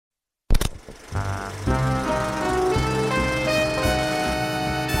Do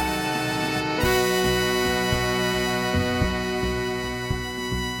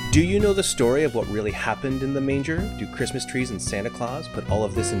you know the story of what really happened in the manger? Do Christmas trees and Santa Claus put all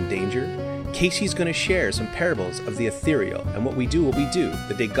of this in danger? Casey's going to share some parables of the ethereal and what we do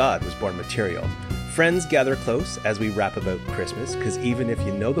the day God was born material. Friends, gather close as we rap about Christmas, because even if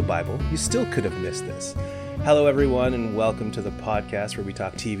you know the Bible, you still could have missed this. Hello, everyone, and welcome to the podcast where we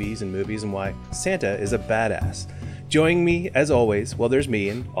talk TVs and movies and why Santa is a badass. Joining me, as always, well, there's me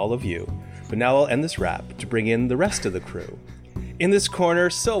and all of you. But now I'll end this rap to bring in the rest of the crew. In this corner,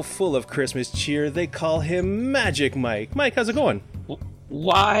 so full of Christmas cheer, they call him Magic Mike. Mike, how's it going?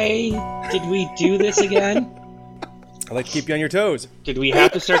 Why did we do this again? I like to keep you on your toes. Did we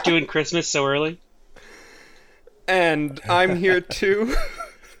have to start doing Christmas so early? And I'm here too.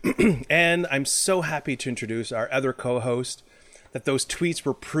 And I'm so happy to introduce our other co-host, that those tweets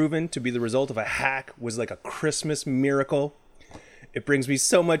were proven to be the result of a hack, was like a Christmas miracle. It brings me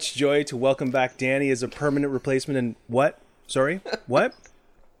so much joy to welcome back Danny as a permanent replacement. And what? Sorry? What?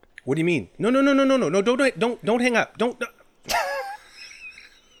 What do you mean? No, don't hang up. Don't.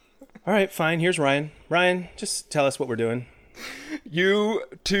 All right, fine. Here's Ryan. Ryan, just tell us what we're doing. You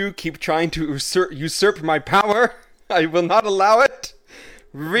two keep trying to usurp my power. I will not allow it.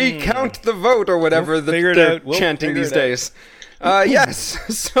 Recount the vote or whatever they're chanting these days. Yes,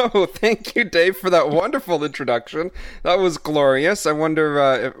 so thank you, Dave, for that wonderful introduction. That was glorious. I wonder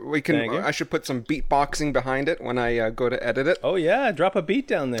if we can. I should put some beatboxing behind it when I go to edit it. Oh yeah, drop a beat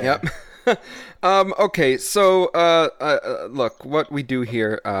down there. Yep. Okay, so look, what we do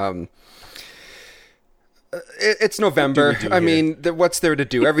here. It's November. I mean, what's there to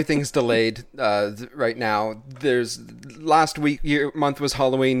do? Everything's delayed right now. There's last month was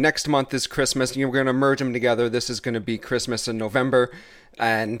Halloween. Next month is Christmas. You're going to merge them together. This is going to be Christmas in November.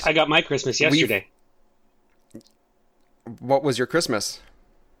 And I got my Christmas yesterday. What was your Christmas?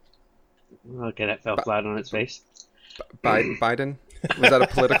 Okay, that fell flat on its face. Biden? Was that a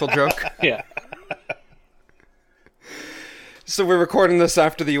political joke? Yeah. So we're recording this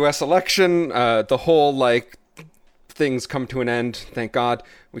after the U.S. election. The whole, things come to an end. Thank God.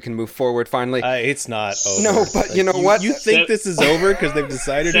 We can move forward finally. It's not over. No, but you know what? You think this is over because they've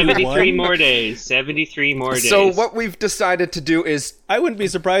decided 73 more days. 73 more days. So what we've decided to do is... I wouldn't be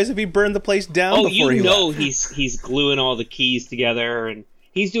surprised if he burned the place down before he left. he's gluing all the keys together and...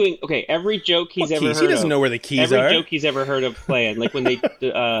 He's doing... Okay, every joke he's ever heard of... He doesn't know where the keys are. Every joke he's ever heard of playing. Like when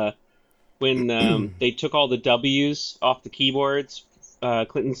they... When they took all the W's off the keyboards,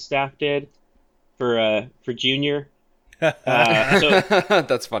 Clinton's staff did for Junior.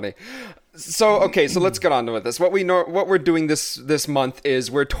 That's funny. So okay, so let's get on with this. What we're doing this month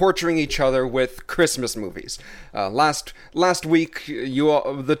is we're torturing each other with Christmas movies. Last week,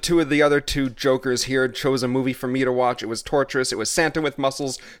 the other two jokers here chose a movie for me to watch. It was torturous. It was Santa with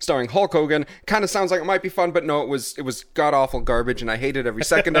Muscles, starring Hulk Hogan. Kind of sounds like it might be fun, but no, it was god awful garbage, and I hated every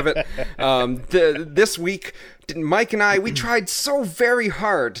second of it. This week, Mike and I, we tried so very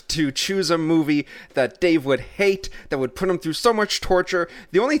hard to choose a movie that Dave would hate, that would put him through so much torture.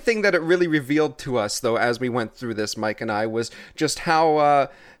 The only thing that it really revealed to us, though, as we went through this, Mike and I, was just how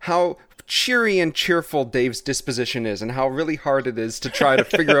cheery and cheerful Dave's disposition is, and how really hard it is to try to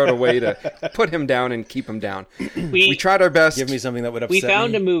figure out a way to put him down and keep him down. We tried our best. Give me something that would upset me. We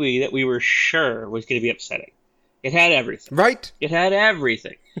found a movie that we were sure was going to be upsetting. It had everything. Right? It had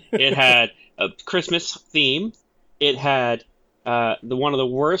everything. It had a Christmas theme. It had one of the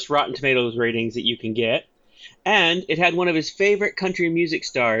worst Rotten Tomatoes ratings that you can get. And it had one of his favorite country music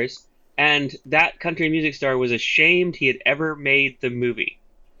stars. And that country music star was ashamed he had ever made the movie.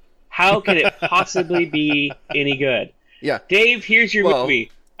 How could it possibly be any good? Yeah. Dave, here's your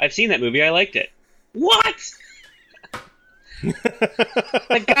movie. I've seen that movie. I liked it. What?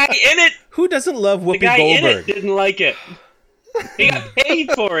 The guy in it... Who doesn't love Whoopi Goldberg? The guy in it didn't like it. He got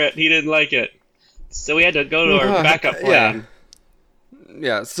paid for it. He didn't like it. So we had to go to our backup plan.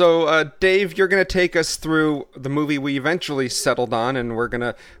 Yeah. So Dave, you're gonna take us through the movie we eventually settled on, and we're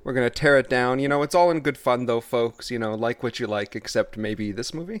gonna tear it down. You know, it's all in good fun, though, folks. You know, like what you like, except maybe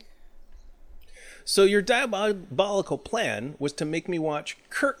this movie. So your diabolical plan was to make me watch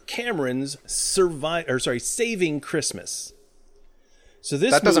Kirk Cameron's Saving Christmas. So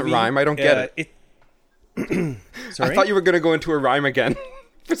that doesn't rhyme. I don't get it. Sorry? I thought you were gonna go into a rhyme again.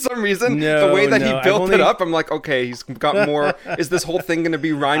 For some reason, the way that he built it up, I'm like, okay, he's got more. Is this whole thing going to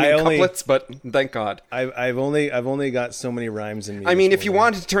be rhyming couplets? But thank God. I've only got so many rhymes in me. I mean, if you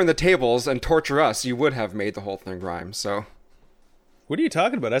wanted to turn the tables and torture us, you would have made the whole thing rhyme. So, what are you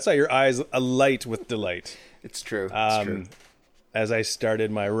talking about? I saw your eyes alight with delight. It's true. As I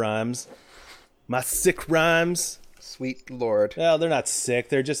started my rhymes. My sick rhymes. Sweet Lord. Well, they're not sick.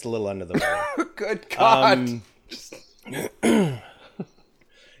 They're just a little under the weather. Good God.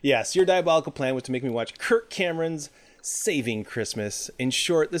 Yes, your diabolical plan was to make me watch Kirk Cameron's Saving Christmas. In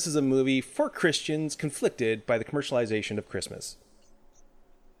short, this is a movie for Christians conflicted by the commercialization of Christmas.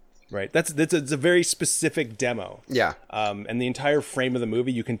 Right? It's a very specific demo. Yeah. And the entire frame of the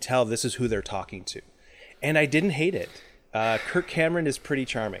movie, you can tell this is who they're talking to. And I didn't hate it. Kirk Cameron is pretty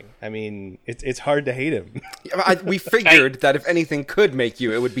charming. I mean, it's hard to hate him. We figured that if anything could make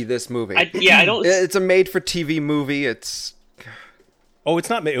you, it would be this movie. I don't. It's a made-for-TV movie. It's... Oh,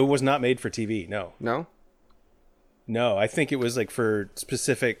 it's not. It was not made for TV. No. No, I think it was like for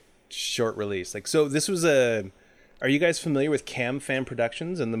specific short release. Like, so this was a. Are you guys familiar with Cam Fan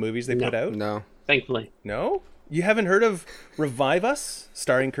Productions and the movies they put out? No. Thankfully. No? You haven't heard of Revive Us,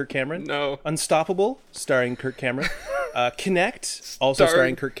 starring Kirk Cameron? No. Unstoppable, starring Kirk Cameron. Connect, also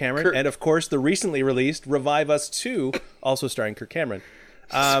starring Kirk Cameron. And of course, the recently released Revive Us 2, also starring Kirk Cameron.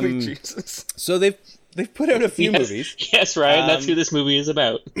 Sweet Jesus. So they've put out a few movies. Yes, Ryan, that's who this movie is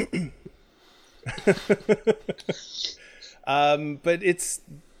about. But it's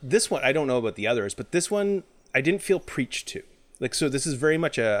this one. I don't know about the others, but this one I didn't feel preached to. Like, so this is very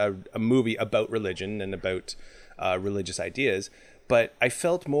much a movie about religion and about religious ideas, but I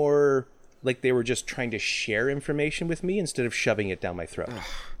felt more like they were just trying to share information with me instead of shoving it down my throat,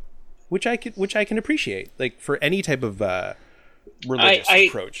 which I can appreciate. Like, for any type of religious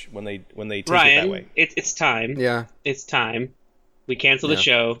approach when they take Ryan, it that way. It's time. Yeah. It's time. We cancel the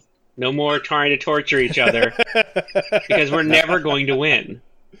show. No more trying to torture each other because we're never going to win.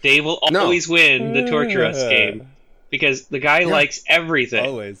 Dave will always win the torture us game because the guy likes everything.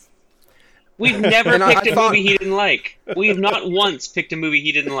 Always. We've never picked a movie he didn't like. We've not once picked a movie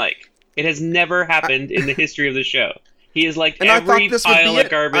he didn't like. It has never happened in the history of the show. He has liked every pile of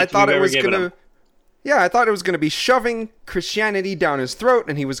garbage we've ever given him. Yeah, I thought it was going to be shoving Christianity down his throat,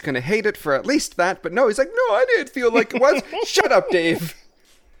 and he was going to hate it for at least that. But no, he's like, no, I didn't feel like it was. Shut up, Dave.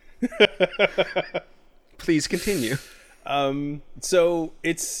 Please continue. So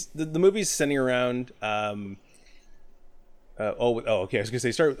it's the movie's centering around. Okay. I was gonna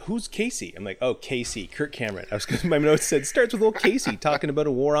say start with who's Casey. I'm like, oh, Casey, Kirk Cameron. My notes said starts with old Casey talking about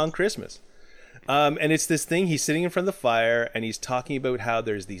a war on Christmas. And it's this thing. He's sitting in front of the fire and he's talking about how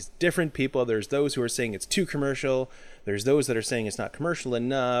there's these different people. There's those who are saying it's too commercial. There's those that are saying it's not commercial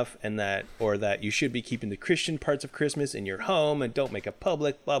enough, and that you should be keeping the Christian parts of Christmas in your home and don't make it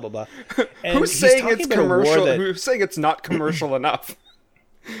public. Blah blah blah. And who's saying it's commercial? Who's saying it's not commercial enough?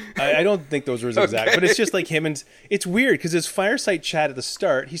 I don't think those words exact, but it's just like him, and it's weird because his fireside chat at the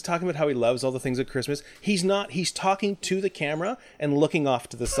start, he's talking about how he loves all the things at Christmas. He's talking to the camera and looking off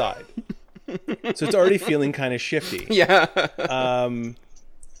to the side. So it's already feeling kind of shifty. Yeah.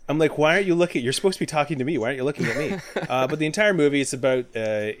 I'm like, why aren't you looking? You're supposed to be talking to me. Why aren't you looking at me? But the entire movie, it's about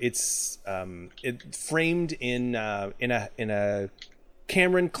it's framed in a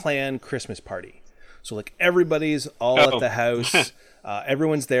Cameron clan Christmas party. So like everybody's all at the house.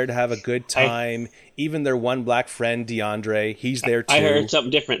 Everyone's there to have a good time. Even their one black friend, DeAndre, he's there too. I heard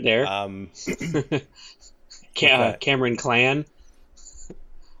something different there. Cameron clan.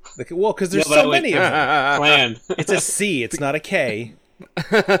 Like, well, because there's so many of them. Clan. It's a C. It's not a K.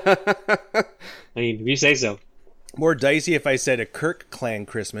 I mean, if you say so. More dicey if I said a Kirk clan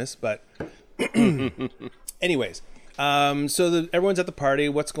Christmas, but anyways. So everyone's at the party.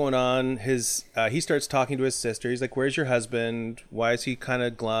 What's going on? He starts talking to his sister. He's like, "Where's your husband? Why is he kind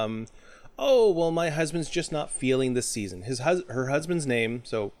of glum?" "Oh, well, my husband's just not feeling this season." Her husband's name,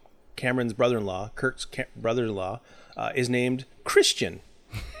 so Cameron's brother-in-law, Kirk's brother-in-law, is named Christian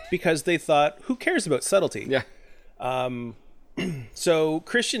because they thought, who cares about subtlety? Yeah. So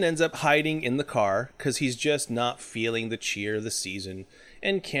Christian ends up hiding in the car because he's just not feeling the cheer of the season.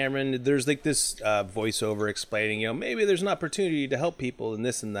 And Cameron, there's like this voiceover explaining, maybe there's an opportunity to help people and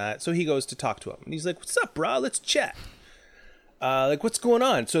this and that. So he goes to talk to him. And he's like, "What's up, bro? Let's chat." Like, what's going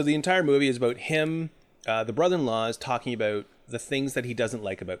on? So the entire movie is about him. The brother-in-law is talking about the things that he doesn't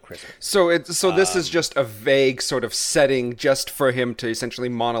like about Christmas. So this is just a vague sort of setting just for him to essentially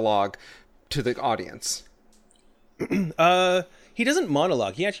monologue to the audience. He doesn't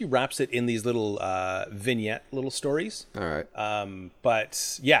monologue. He actually wraps it in these little vignette little stories. All right.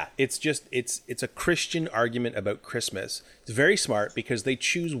 But yeah, it's a Christian argument about Christmas. It's very smart because they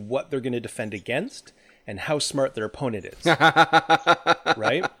choose what they're going to defend against and how smart their opponent is.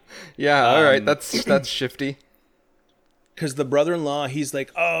 Right? Yeah. All right. That's shifty. Because the brother-in-law, he's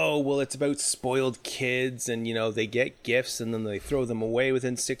like, "Oh, well, it's about spoiled kids, and they get gifts and then they throw them away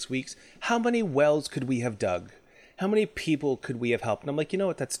within 6 weeks. How many wells could we have dug? how many people could we have helped? And I'm like, you know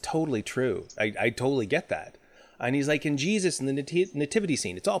what? That's totally true. I totally get that. And he's like, in Jesus and the nativity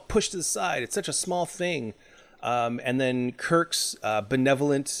scene, it's all pushed to the side. It's such a small thing. And then Kirk's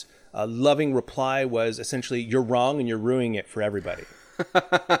benevolent, loving reply was essentially, you're wrong and you're ruining it for everybody.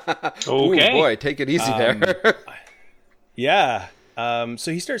 Okay. Ooh, boy, take it easy there. Yeah.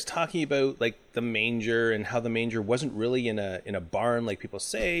 So he starts talking about like the manger and how the manger wasn't really in a barn like people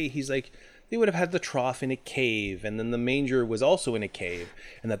say. He's like, they would have had the trough in a cave, and then the manger was also in a cave,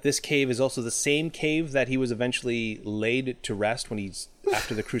 and that this cave is also the same cave that he was eventually laid to rest when he's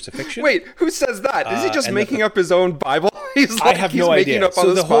after the crucifixion. Wait, who says that? Is he just making up his own Bible? He's like, I have he's no making idea. up on So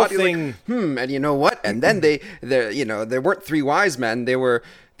the the whole spot. He's like, thing. and you know what? And then there weren't three wise men. They were,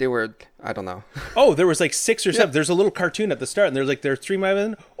 I don't know. Oh, there was like 6 or 7. There's a little cartoon at the start, and there's like, there's 3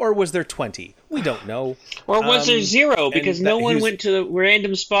 men, or was there 20? We don't know. Or was there 0? Because no one he's- went to the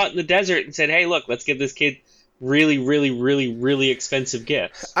random spot in the desert and said, hey, look, let's give this kid really, really, really, really expensive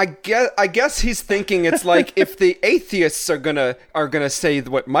gifts. I guess he's thinking it's like, if the atheists are gonna say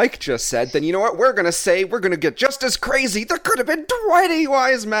what Mike just said, then you know what we're gonna get just as crazy. There could have been 20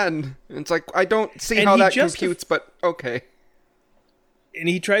 wise men. And it's like, I don't see And how he that just- computes, but okay. And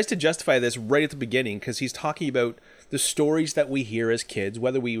he tries to justify this right at the beginning because he's talking about the stories that we hear as kids,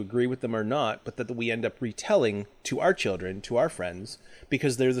 whether we agree with them or not, but that we end up retelling to our children, to our friends,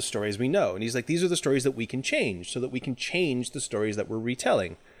 because they're the stories we know. And he's like, these are the stories that we can change, so that we can change the stories that we're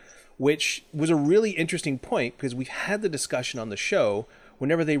retelling, which was a really interesting point because we've had the discussion on the show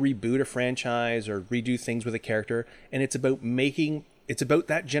whenever they reboot a franchise or redo things with a character, and it's about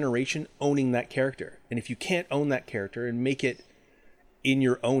that generation owning that character. And if you can't own that character and make it in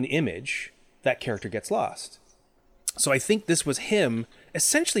your own image, that character gets lost. So I think this was him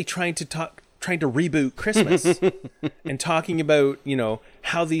essentially trying to reboot Christmas and talking about, you know,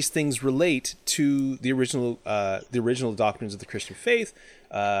 how these things relate to the original doctrines of the Christian faith,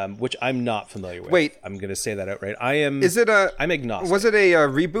 which I'm not familiar with. Wait. I'm going to say that outright. I'm agnostic. Was it a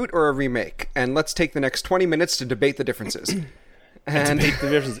reboot or a remake? And let's take the next 20 minutes to debate the differences. And to make the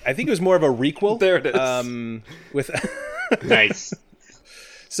difference, I think it was more of a requel. There it is. With Nice.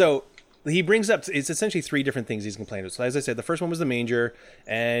 So he brings up, it's essentially 3 different things he's complaining about. So as I said, the first one was the manger,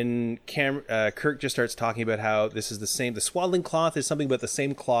 and Kirk just starts talking about how this is the swaddling cloth is something about the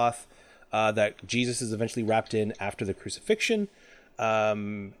same cloth that Jesus is eventually wrapped in after the crucifixion.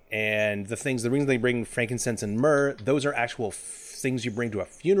 And the reason they bring frankincense and myrrh, those are actual things you bring to a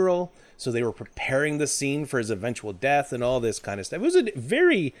funeral. So they were preparing the scene for his eventual death and all this kind of stuff. It was a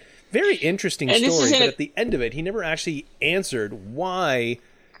very, very interesting story, but at the end of it, he never actually answered why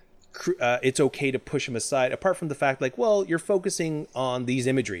it's okay to push him aside, apart from the fact, like, well, you're focusing on these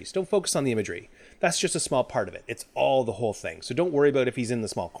imageries. Don't focus on the imagery. That's just a small part of it. It's all the whole thing. So don't worry about if he's in the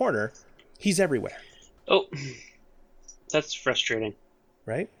small corner. He's everywhere. Oh, that's frustrating.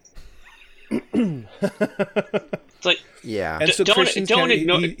 Right? It's like, Yeah. And so don't Christians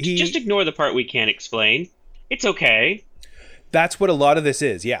ignore, he just ignore the part we can't explain. It's okay. That's what a lot of this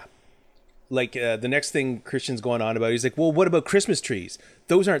is, yeah. Like the next thing Christian's going on about, he's like, well, what about Christmas trees?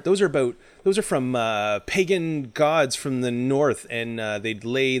 Those are from pagan gods from the north, and they'd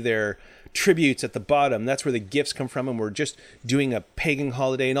lay their tributes at the bottom. That's where the gifts come from, and we're just doing a pagan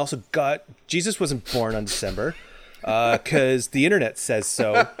holiday. And also, Jesus wasn't born on December because the internet says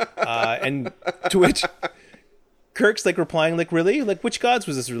so. And to which Kirk's like replying, like, really? Like, which gods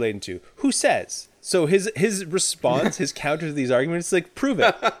was this relating to? Who says? So his response, his counter to these arguments is like, prove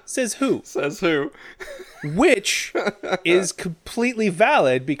it. Says who? Says who? Which is completely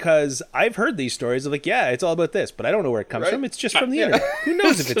valid because I've heard these stories of like, yeah, it's all about this, but I don't know where it comes from. It's just from the internet. Who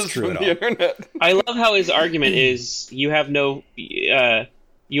knows if it's true at all? Internet. I love how his argument is you have no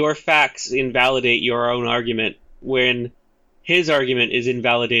your facts invalidate your own argument when his argument is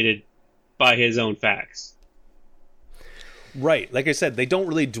invalidated by his own facts. Right. Like I said, they don't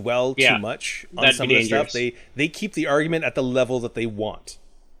really dwell too much on some of the stuff. They keep the argument at the level that they want.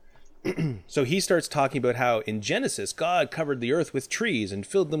 So he starts talking about how in Genesis, God covered the earth with trees and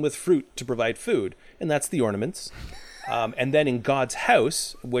filled them with fruit to provide food. And that's the ornaments. And then in God's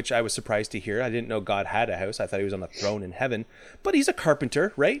house, which I was surprised to hear. I didn't know God had a house. I thought he was on the throne in heaven. But he's a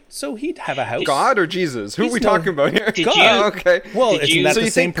carpenter, right? So he'd have a house. God or Jesus? Who are we talking about here? Did God. you- Okay. Well, Did isn't you- that So the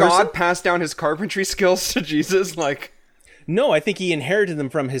you same think person? God passed down his carpentry skills to Jesus? Like, No, I think he inherited them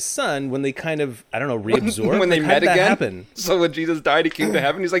from his son when they kind of, I don't know, reabsorbed. when they Like, how met did that again? happen? So when Jesus died, he came to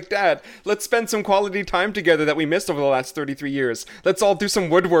heaven. He's like, Dad, let's spend some quality time together that we missed over the last 33 years. Let's all do some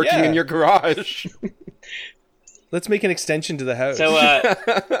woodworking Yeah. in your garage. Let's make an extension to the house. So,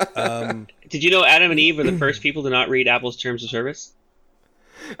 did you know Adam and Eve were the first people to not read Apple's terms of service?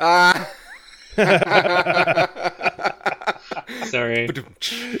 Sorry.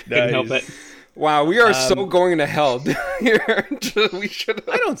 Couldn't help it. Wow, we are so going to hell here. We should.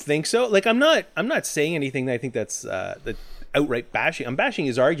 I don't think so. Like, I'm not saying anything that I think that's the outright bashing. I'm bashing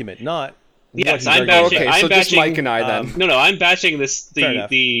his argument, not. Yes, I'm bashing. Okay, I'm so bashing, just Mike and I then. No, I'm bashing Fair enough.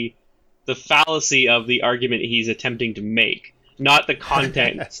 the fallacy of the argument he's attempting to make, not the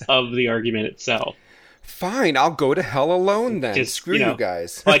content of the argument itself. Fine, I'll go to hell alone then. Just, Screw you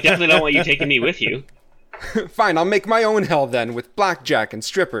guys. Well, I definitely don't want you taking me with you. Fine, I'll make my own hell then with blackjack and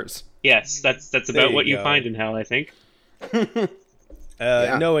strippers. Yes, that's about you what you go. find in hell, I think.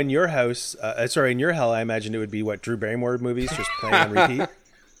 Yeah. No, in your house, in your hell, I imagine it would be what Drew Barrymore movies just playing on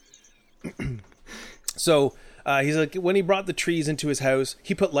repeat. So he's like, when he brought the trees into his house,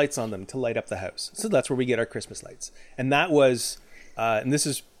 he put lights on them to light up the house. So that's where we get our Christmas lights. And that was, and this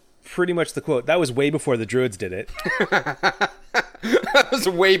is pretty much the quote, that was way before the Druids did it. That was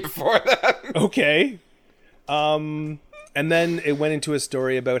way before that. Okay. And then it went into a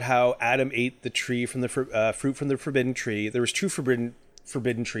story about how Adam ate the tree from the fruit from the forbidden tree. There was two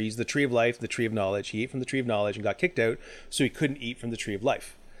forbidden trees, the tree of life, the tree of knowledge. He ate from the tree of knowledge and got kicked out, so he couldn't eat from the tree of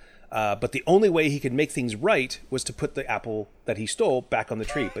life. But the only way he could make things right was to put the apple that he stole back on the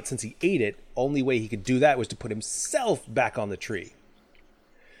tree. But since he ate it, only way he could do that was to put himself back on the tree.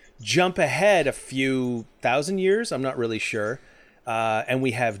 Jump ahead a few thousand years, I'm not really sure. And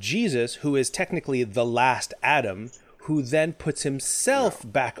we have Jesus, who is technically the last Adam, who then puts himself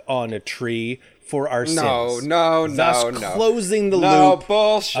back on a tree for our sins. No, closing the no, loop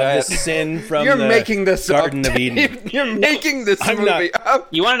bullshit. of the sin from You're the making this Garden up, of Eden. Dave. You're making this I'm movie up.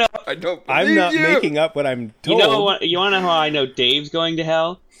 You want to know? I don't believe I'm not you. making up what I'm told. You want to know how I know Dave's going to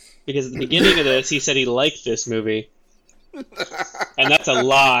hell? Because at the beginning of this, he said he liked this movie. And that's a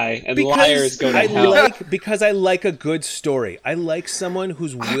lie. And liars go to hell. Because I like a good story. I like someone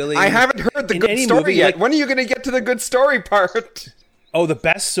who's willing. I haven't heard the in good any story movie, yet. like- When are you going to get to the good story part? Oh, the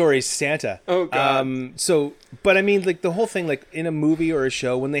best story is Santa. Oh, God. But I mean, like the whole thing, like in a movie or a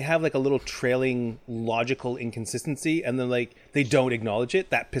show, when they have like a little trailing logical inconsistency and then like they don't acknowledge it,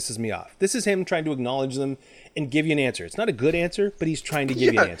 that pisses me off. This is him trying to acknowledge them and give you an answer. It's not a good answer, but he's trying to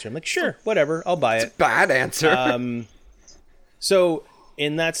give you an answer. I'm like, sure, whatever, I'll buy it. Bad answer. So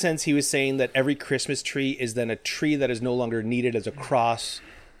in that sense, he was saying that every Christmas tree is then a tree that is no longer needed as a cross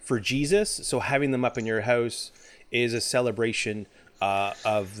for Jesus. So having them up in your house is a celebration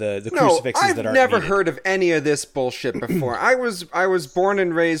of the crucifixes that I've aren't never needed. heard of any of this bullshit before. I was born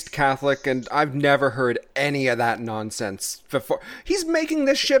and raised Catholic, and I've never heard any of that nonsense before. He's making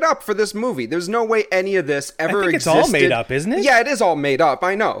this shit up for this movie. There's no way any of this ever I think existed. it's all made up, isn't it? Yeah, it is all made up.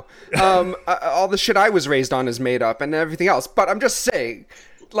 I know. All the shit I was raised on is made up, and everything else. But I'm just saying,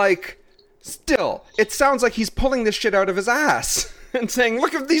 like, still, it sounds like he's pulling this shit out of his ass. And saying,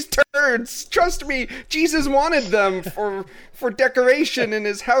 look at these turds. Trust me, Jesus wanted them for decoration in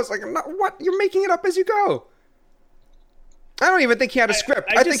his house. Like, what? You're making it up as you go. I don't even think he had a script.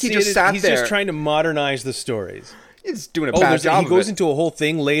 I think he just sat he's there. He's just trying to modernize the stories. He's doing a bad job he goes of it. into a whole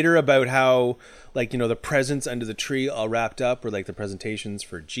thing later about how, like, you know, the presents under the tree all wrapped up were like the presentations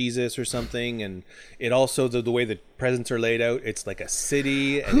for Jesus or something, and it also the way the presents are laid out, it's like a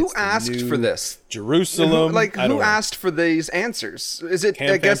city. And Who it's the asked new for this? Jerusalem. Who asked for these answers? Is it? Cam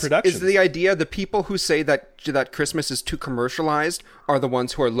I Fan guess Productions. is the idea the people who say that Christmas is too commercialized are the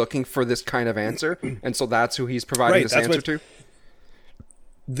ones who are looking for this kind of answer, and so that's who he's providing this answer to.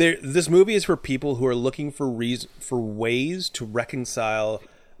 This movie is for people who are looking for ways to reconcile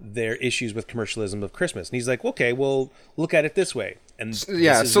their issues with commercialism of Christmas. And he's like, okay, well, look at it this way. And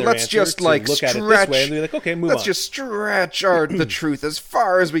yeah, so let's just like look stretch. at it this way, and they're like, okay, move on. Let's just stretch the truth as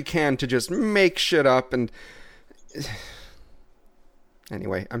far as we can to just make shit up. And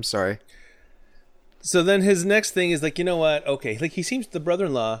anyway, I'm sorry. So then his next thing is like, you know what? Okay, like the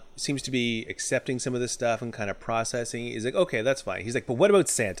brother-in-law seems to be accepting some of this stuff and kind of processing. He's like, okay, that's fine. He's like, but what about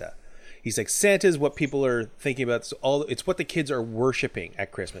Santa? He's like, Santa is what people are thinking about. So it's what the kids are worshiping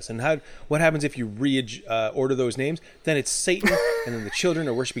at Christmas. And what happens if you order those names? Then it's Satan, and then the children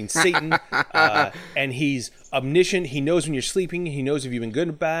are worshiping Satan. And he's omniscient. He knows when you're sleeping. He knows if you've been good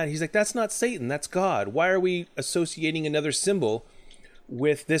or bad. He's like, that's not Satan. That's God. Why are we associating another symbol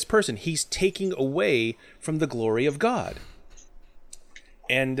with this person? He's taking away from the glory of God.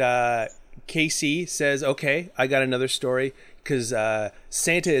 And KC says, okay, I got another story, because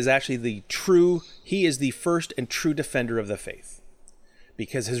Santa is actually he is the first and true defender of the faith,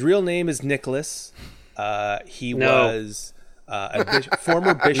 because his real name is Nicholas. He was a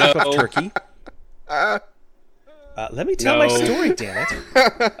former bishop of Turkey. Let me tell my story, damn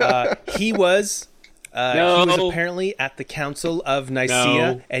it. He was No. He was apparently at the Council of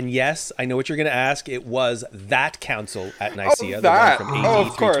Nicaea, No. and yes, I know what you're going to ask. It was that council at Nicaea, Oh, the that. one from AD Oh, of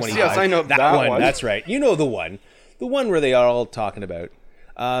course. 325. Yes, I know that one. That's right. You know the one where they are all talking about.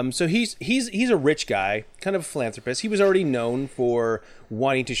 So he's a rich guy, kind of a philanthropist. He was already known for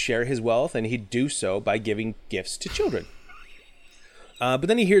wanting to share his wealth, and he'd do so by giving gifts to children. But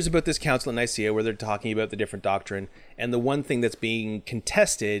then he hears about this council in Nicaea where they're talking about the different doctrine, and the one thing that's being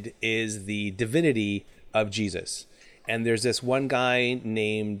contested is the divinity of Jesus. And there's this one guy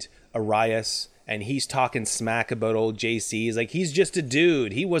named Arius, and he's talking smack about old JC. He's like, he's just a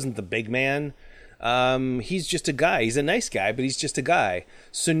dude. He wasn't the big man. He's just a guy. He's a nice guy, but he's just a guy.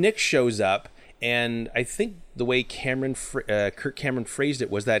 So Nick shows up, and I think the way Kirk Cameron phrased it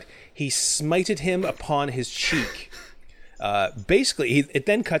was that he smited him upon his cheek. Basically, it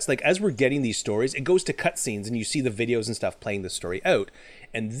then cuts, like, as we're getting these stories, it goes to cutscenes, and you see the videos and stuff playing the story out.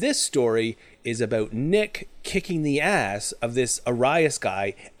 And this story is about Nick kicking the ass of this Arias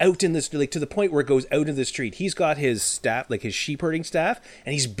guy out in this, like, to the point where it goes out in the street. He's got his staff, like his sheep herding staff,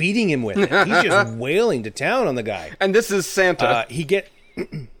 and he's beating him with it. He's just wailing to town on the guy. And this is Santa.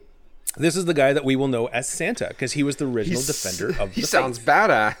 This is the guy that we will know as Santa, because he was the original defender of the He sounds faith.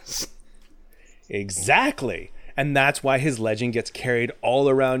 badass. Exactly. And that's why his legend gets carried all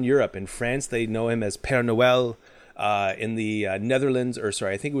around Europe. In France, they know him as Père Noël. In the Netherlands, or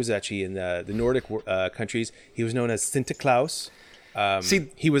sorry, I think it was actually in the Nordic countries, he was known as Sinterklaas.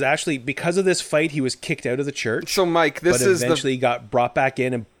 He was actually, because of this fight, he was kicked out of the church. So, Mike, this but is eventually got brought back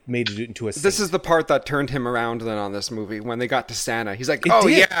in and made it into a saint. This is the part that turned him around then on this movie when they got to Santa. He's like, It "Oh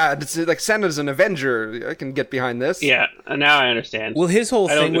did. yeah, it's like Santa's an Avenger. I can get behind this." Yeah, now I understand. Well, his whole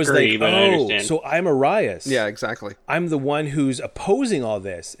I don't thing was agree, like, but I understand. so I'm Arias. Yeah, exactly. I'm the one who's opposing all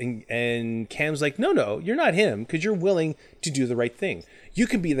this. And Cam's like, no, you're not him, because you're willing to do the right thing. You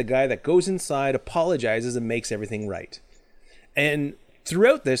can be the guy that goes inside, apologizes, and makes everything right. And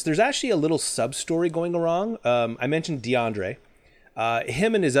throughout this, there's actually a little sub-story going along. I mentioned DeAndre.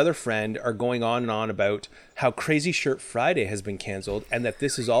 Him and his other friend are going on and on about how Crazy Shirt Friday has been canceled, and that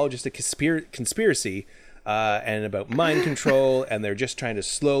this is all just a conspiracy, and about mind control, and they're just trying to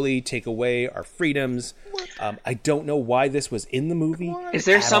slowly take away our freedoms. I don't know why this was in the movie. Is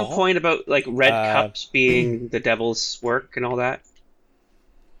there at some all. point about like red cups being the devil's work and all that?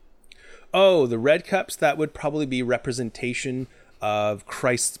 Oh, the red cups, that would probably be representation of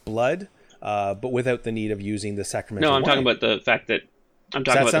Christ's blood, but without the need of using the sacramental No, I'm wine. talking about the fact that Does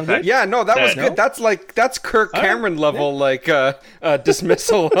that sound good? Yeah, no, that was No? good. That's Kirk Cameron level, like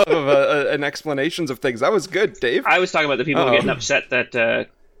dismissal of and explanations of things. That was good, Dave. I was talking about the people getting upset that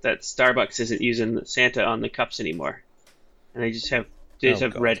that Starbucks isn't using Santa on the cups anymore, and they just have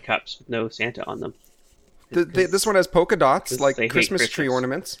God. red cups with no Santa on them This one has polka dots, Because like they hate Christmas tree Christmas.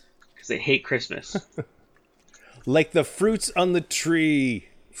 ornaments. because they hate Christmas. Like the fruits on the tree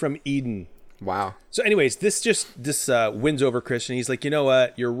from Eden. Wow. So anyways, this wins over Christian. He's like, you know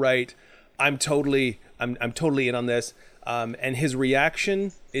what? You're right. I'm totally in on this. And his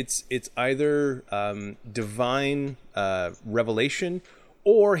reaction, it's either divine revelation,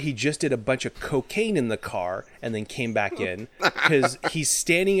 or he just did a bunch of cocaine in the car and then came back in, because he's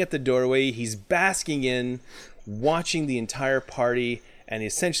standing at the doorway. He's basking in, watching the entire party, and he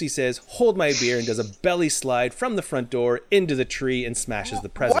essentially says, "Hold my beer," and does a belly slide from the front door into the tree and smashes the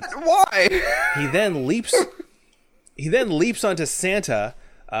presents. What? Why? He then leaps onto Santa,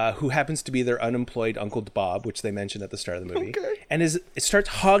 who happens to be their unemployed Uncle Bob, which they mentioned at the start of the movie, Okay. and it starts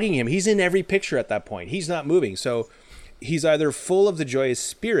hogging him. He's in every picture at that point. He's not moving. So he's either full of the joyous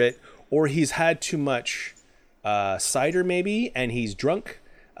spirit, or he's had too much cider maybe, and he's drunk,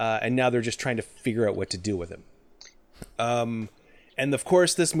 and now they're just trying to figure out what to do with him. And of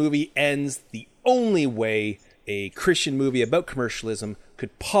course, this movie ends the only way a Christian movie about commercialism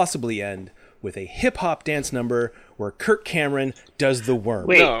could possibly end, with a hip-hop dance number where Kirk Cameron does the worm.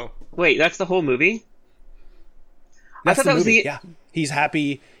 Wait, No. wait, that's the whole movie? That's thought the that was movie. the- Yeah, he's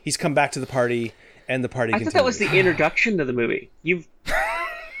happy. He's come back to the party, and the party I continues. thought that was the introduction to the movie.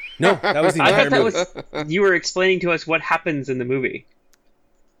 No, that was the I entire thought that movie. was you were explaining to us what happens in the movie.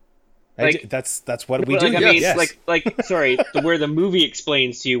 like- That's what we Well, do. like, I mean, yes. like sorry, where the movie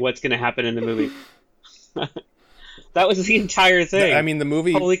explains to you what's going to happen in the movie. That was the entire thing. I mean, the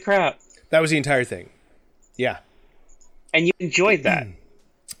movie. Holy crap! That was the entire thing. Yeah. And you enjoyed that.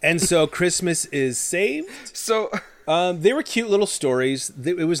 And so Christmas is saved. So, They were cute little stories.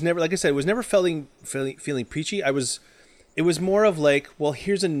 It was never, like I said, it was never feeling preachy. It was more of like, well,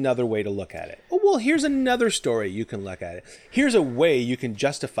 here's another way to look at it. Oh, well, here's another story you can look at it. Here's a way you can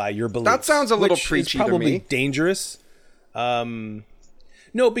justify your beliefs. That sounds a little which preachy is to probably me. dangerous.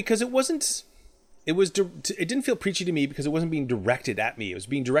 No, because it wasn't. it didn't feel preachy to me because it wasn't being directed at me. It was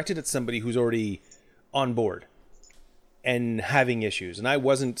being directed at somebody who's already on board and having issues, and I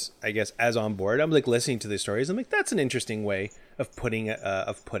wasn't, I guess, as on board. I'm like listening to the stories. I'm like, that's an interesting way of putting it.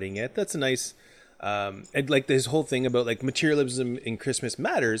 That's a nice, and like this whole thing about like materialism in Christmas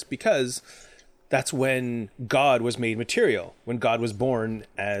matters because that's when God was made material, when God was born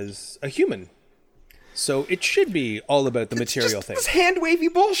as a human. So it should be all about the material thing. This hand wavy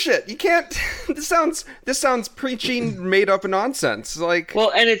bullshit. You can't. This sounds preaching made up nonsense. Like,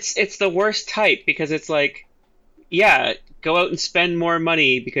 well, and it's the worst type because it's like, yeah, go out and spend more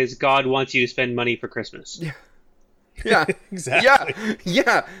money because God wants you to spend money for Christmas. Yeah, Exactly.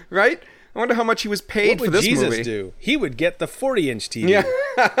 Yeah, right. I wonder how much he was paid What for would this Jesus movie. do? He would get the 40-inch TV. Yeah,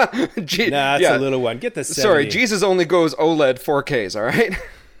 Nah, it's a little one. Get the 70. Sorry, Jesus only goes OLED 4Ks. All right.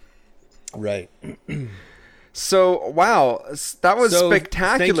 Right. So, wow, that was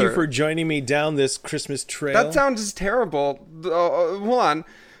spectacular. Thank you for joining me down this Christmas trail. That sounds terrible. Hold on.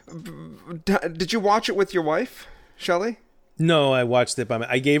 Did you watch it with your wife, Shelley? No, I watched it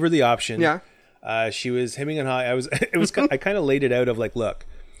I gave her the option. Yeah. She was hemming and hawing. I kind of laid it out of like, look,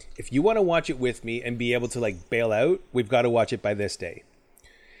 if you want to watch it with me and be able to like bail out, we've got to watch it by this day.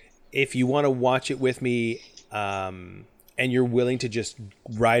 If you want to watch it with me, and you're willing to just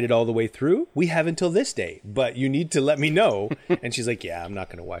ride it all the way through, we have until this day, but you need to let me know. And she's like, yeah, I'm not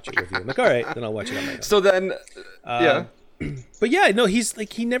going to watch it with you. I'm like, all right, then I'll watch it on my own. So then, yeah. But yeah, no, he's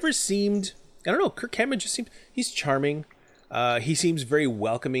like, he never seemed, I don't know, Kirk Cameron just seemed, he's charming. He seems very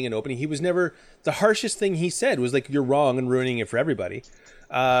welcoming and opening. He was never, the harshest thing he said was like, you're wrong and ruining it for everybody.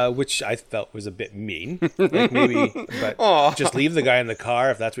 Which I felt was a bit mean. Like maybe, but just leave the guy in the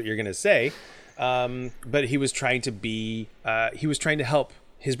car if that's what you're going to say. But he was trying to help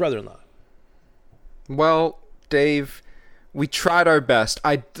his brother-in-law. Well, Dave, we tried our best.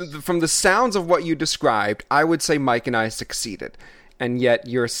 From the sounds of what you described, I would say Mike and I succeeded. And yet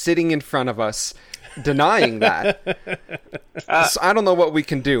you're sitting in front of us denying that. So I don't know what we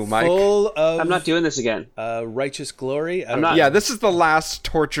can do, Mike. Full of I'm not doing this again. Righteous glory. I'm not. Yeah, this is the last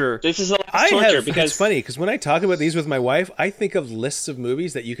torture. This is the last torture because it's funny because when I talk about these with my wife, I think of lists of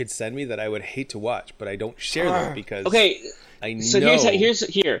movies that you could send me that I would hate to watch, but I don't share them because I know. So here's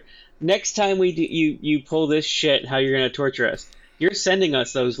next time you pull this shit, how you're going to torture us? You're sending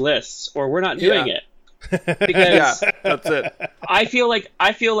us those lists, or we're not doing it. Because Yeah, that's it. I feel like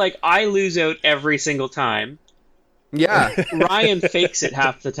I lose out every single time. Yeah. Ryan fakes it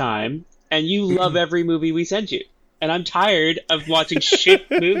half the time, and you love every movie we send you. And I'm tired of watching shit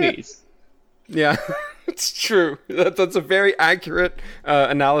movies. Yeah, it's true. That's a very accurate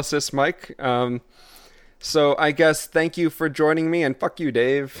analysis, Mike. So I guess thank you for joining me, and fuck you,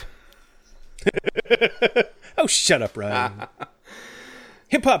 Dave. Oh, shut up, Ryan.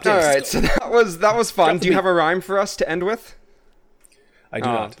 Hip hop dance. All right, so that was fun. Do you have a rhyme for us to end with? I do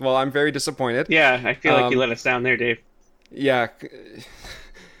not. Well, I'm very disappointed. Yeah, I feel like you let us down there, Dave. Yeah.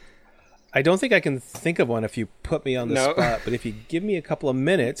 I don't think I can think of one if you put me on the No. spot, but if you give me a couple of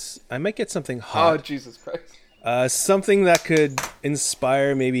minutes, I might get something hot. Oh, Jesus Christ. Something that could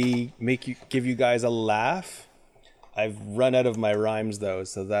inspire, maybe give you guys a laugh. I've run out of my rhymes though,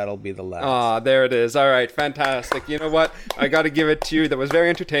 so that'll be the last. Ah, there it is. All right, fantastic. You know what? I got to give it to you. That was very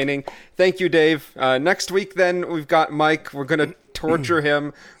entertaining. Thank you, Dave. Next week, then, we've got Mike. We're going to torture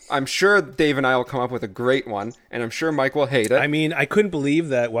him. I'm sure Dave and I will come up with a great one, and I'm sure Mike will hate it. I mean, I couldn't believe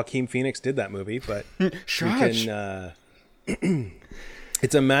that Joaquin Phoenix did that movie, but Shush. we can.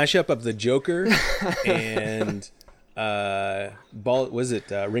 It's a mashup of the Joker and Ring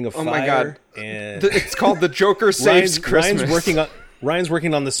of Fire. Oh my God. And It's called The Joker Saves Christmas. Ryan's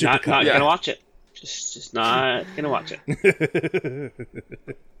working on the Super Not Cut. gonna watch it. Just not gonna watch it.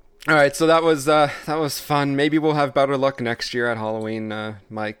 All right, so that was fun. Maybe we'll have better luck next year at Halloween,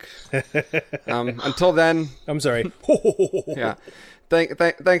 Mike. Until then, I'm sorry. yeah.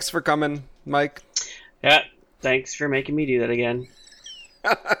 Thanks for coming, Mike. Yeah, thanks for making me do that again.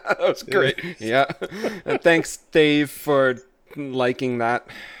 That was great. Yeah. And thanks, Dave, for liking that.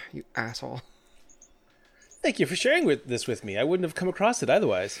 You asshole. Thank you for sharing this with me. I wouldn't have come across it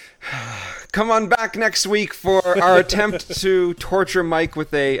otherwise. Come on back next week for our attempt to torture Mike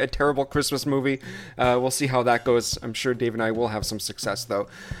with a terrible Christmas movie. We'll see how that goes. I'm sure Dave and I will have some success, though.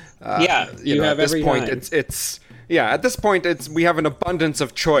 Yeah, you have at this every point, time. at this point, we have an abundance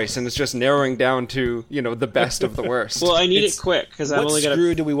of choice, and it's just narrowing down to the best of the worst. Well, I need it quick because I'm What only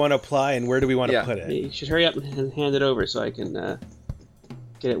screw do we want to apply, and where do we want to Yeah. put it? You should hurry up and hand it over so I can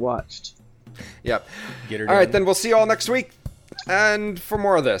get it watched. Yep. Get her All right, done. then we'll see you all next week, and for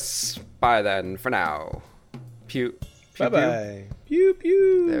more of this. Bye then. For now. Pew. Pew, Bye-bye. pew. Pew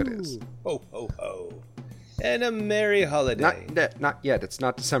pew. There it is. Ho ho ho. And a merry holiday. Not yet. It's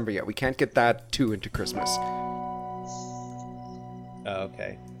not December yet. We can't get that too into Christmas.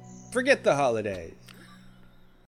 Okay. Forget the holidays.